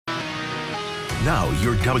Now,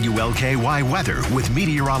 your WLKY weather with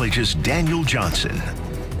meteorologist Daniel Johnson.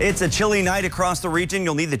 It's a chilly night across the region.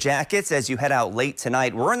 You'll need the jackets as you head out late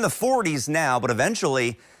tonight. We're in the 40s now, but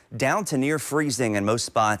eventually down to near freezing in most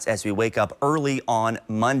spots as we wake up early on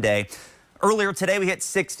Monday. Earlier today, we hit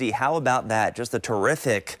 60. How about that? Just a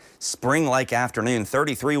terrific spring-like afternoon.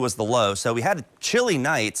 33 was the low. So we had chilly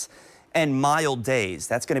nights and mild days.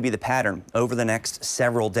 That's going to be the pattern over the next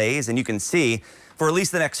several days. And you can see for at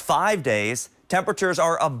least the next 5 days, temperatures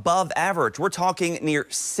are above average. We're talking near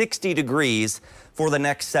 60 degrees for the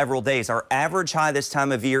next several days. Our average high this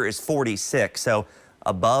time of year is 46, so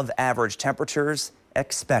above average temperatures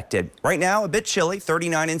expected. Right now, a bit chilly,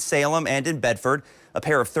 39 in Salem and in Bedford, a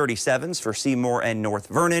pair of 37s for Seymour and North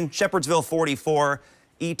Vernon, Shepherdsville 44,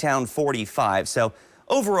 E-Town 45. So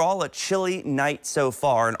overall, a chilly night so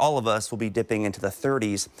far, and all of us will be dipping into the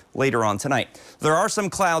 30s later on tonight. There are some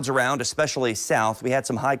clouds around, especially south. We had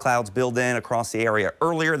some high clouds build in across the area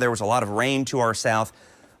earlier. There was a lot of rain to our south.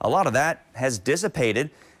 A lot of that has dissipated,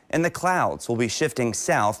 and the clouds will be shifting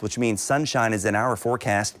south, which means sunshine is in our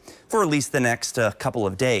forecast for at least the next couple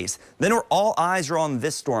of days. Then all eyes are on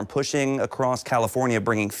this storm pushing across California,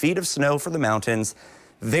 bringing feet of snow for the mountains.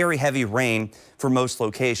 Very heavy rain for most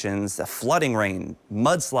locations, flooding rain,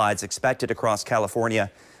 mudslides expected across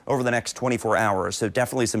California over the next 24 hours. So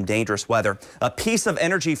definitely some dangerous weather. A piece of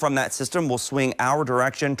energy from that system will swing our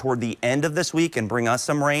direction toward the end of this week and bring us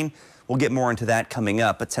some rain. We'll get more into that coming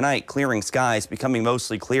up. But tonight, clearing skies, becoming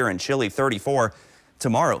mostly clear and chilly, 34.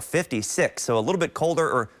 Tomorrow, 56. So a little bit colder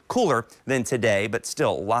or cooler than today, but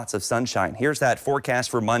still lots of sunshine. Here's that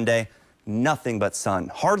forecast for Monday. Nothing but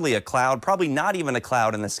sun. Hardly a cloud, probably not even a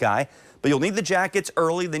cloud in the sky, but you'll need the jackets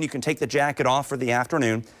early. Then you can take the jacket off for the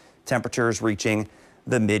afternoon. Temperatures reaching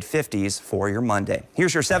the mid-50s for your Monday.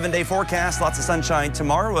 Here's your 7-day forecast. Lots of sunshine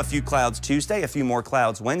tomorrow, a few clouds Tuesday, a few more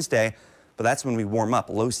clouds Wednesday, but that's when we warm up.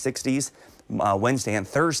 Low 60s Wednesday and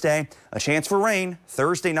Thursday. A chance for rain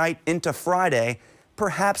Thursday night into Friday.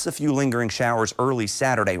 Perhaps a few lingering showers early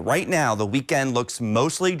Saturday. Right now, the weekend looks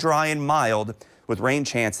mostly dry and mild, with rain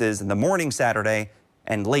chances in the morning Saturday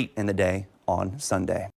and late in the day on Sunday.